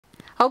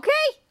Okay.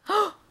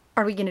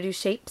 Are we gonna do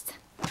shapes?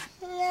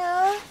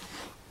 No.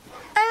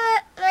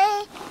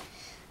 I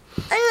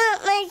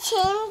want my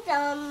chains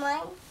on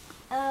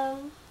my,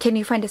 Can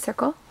you find a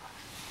circle?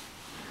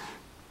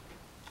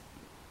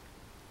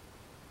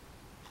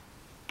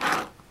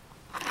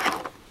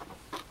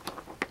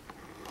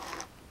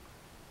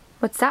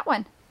 What's that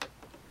one?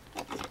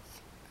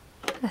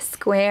 A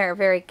square.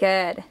 Very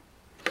good.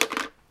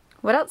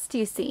 What else do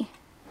you see?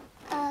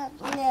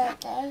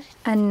 another.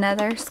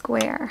 Another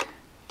square.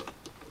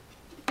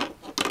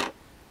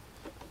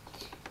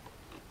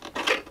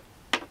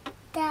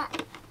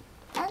 That,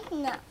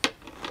 no.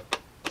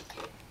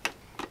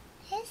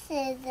 This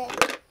is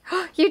it.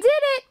 You did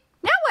it!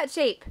 Now what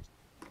shape?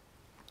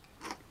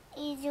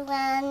 These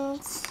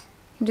ones.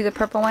 Do the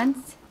purple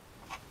ones?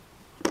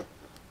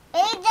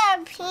 These are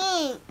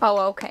pink. Oh,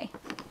 okay.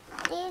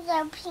 These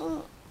are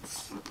pink.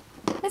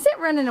 Is it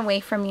running away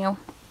from you?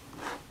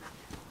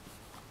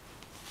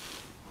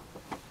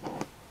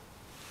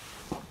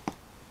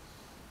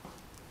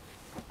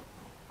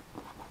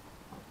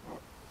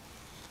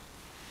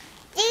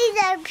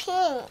 These are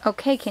pink.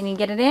 Okay, can you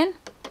get it in?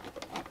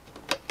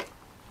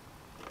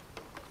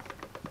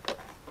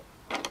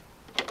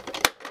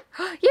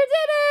 You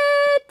did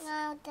it!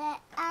 Now the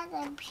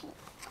other pink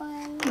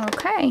one.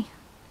 Okay.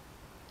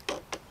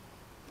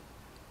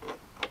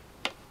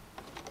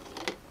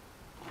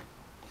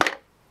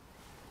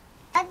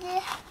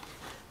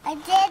 I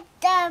did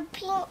the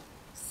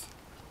pinks.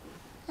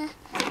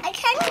 I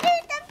can't do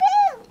the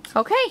pinks.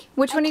 Okay,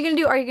 which one are you going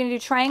to do? Are you going to do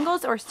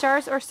triangles or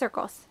stars or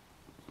circles?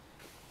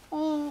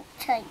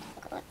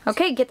 Triangle.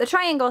 Okay, get the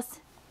triangles.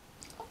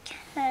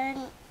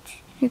 Can't.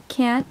 You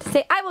can't.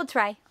 Say, I will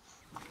try.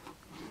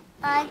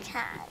 I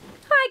can.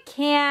 I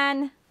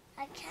can.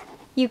 I can.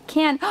 You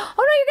can. Oh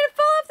no, you're going to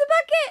fall off the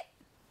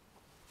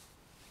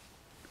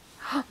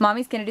bucket.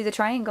 Mommy's going to do the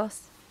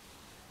triangles.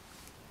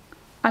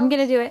 I'm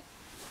going to do it.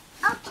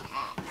 Okay.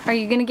 Are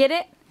you going to get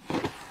it?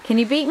 Can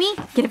you beat me?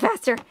 Get it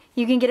faster.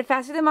 You can get it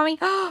faster than Mommy.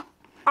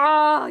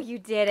 Oh, you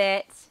did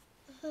it.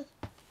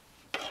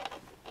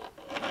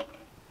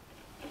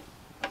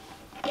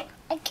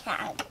 I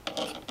can.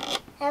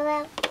 How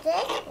about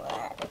this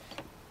one?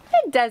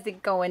 It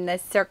doesn't go in the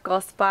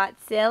circle spot,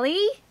 silly.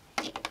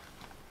 Do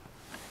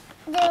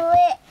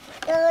it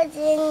goes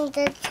in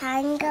the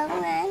triangle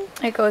one.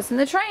 It goes in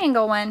the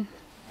triangle one.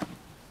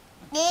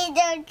 These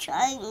are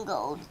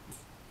triangles.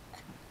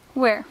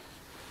 Where?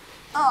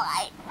 Oh,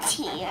 right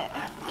here.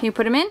 Can you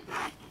put them in?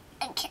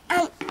 I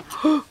can't.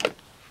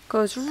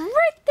 Goes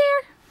right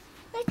there.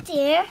 Right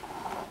there.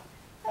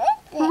 Right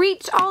there.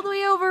 Reach all the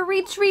way over.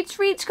 Reach, reach,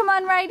 reach. Come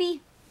on,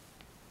 righty.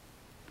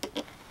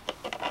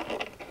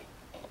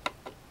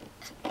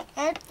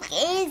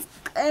 He's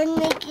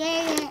gonna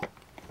get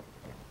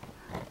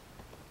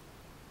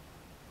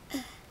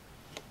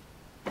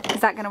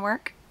Is that going to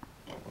work?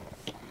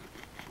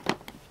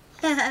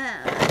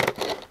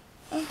 it.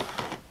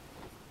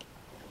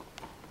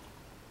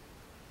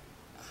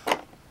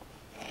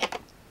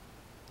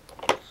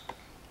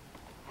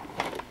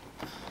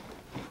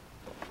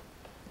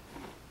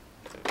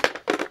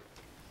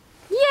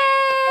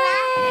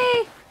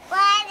 Yay!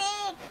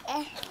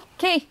 Buddy.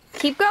 Okay,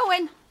 keep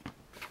going.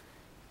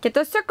 Get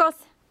those circles.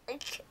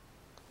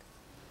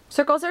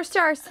 Circles or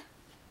stars.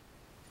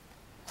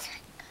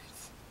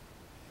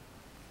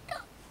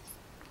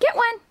 Get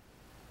one.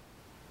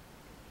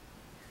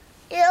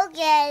 You'll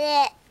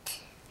get it.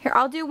 Here,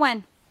 I'll do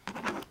one.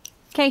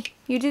 Okay,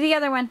 you do the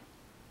other one.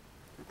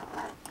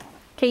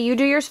 Okay, you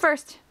do yours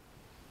first.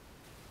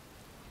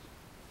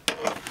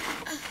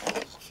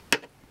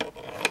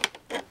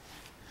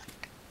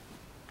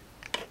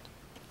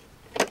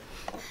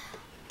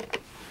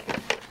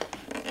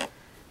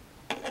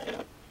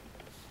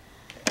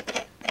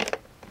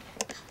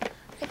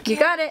 You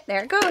got it.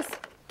 There it goes.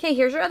 Okay,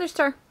 here's your other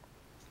star.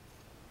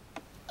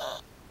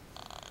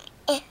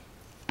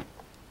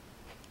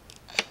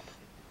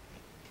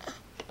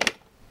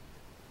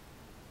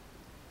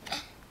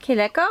 Okay,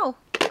 let go.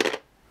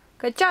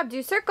 Good job.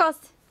 Do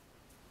circles.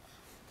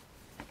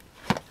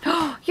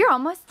 Oh, you're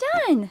almost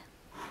done.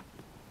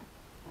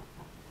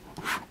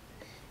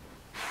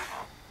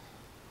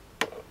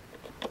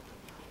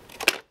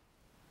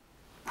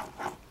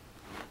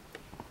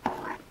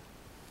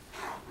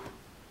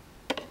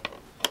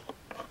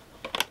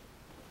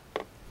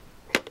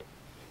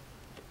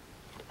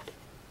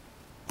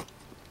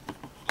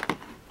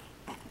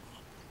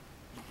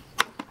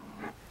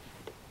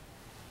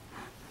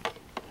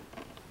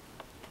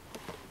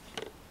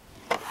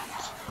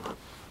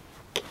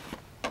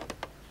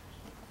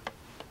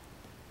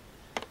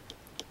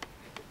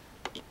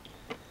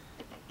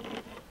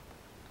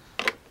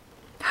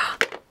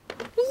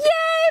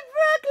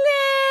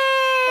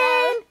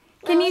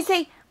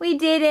 Say, we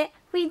did it.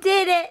 We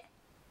did it.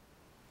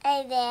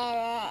 I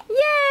did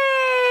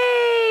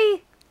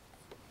it.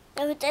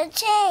 Yay! With the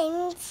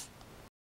chains.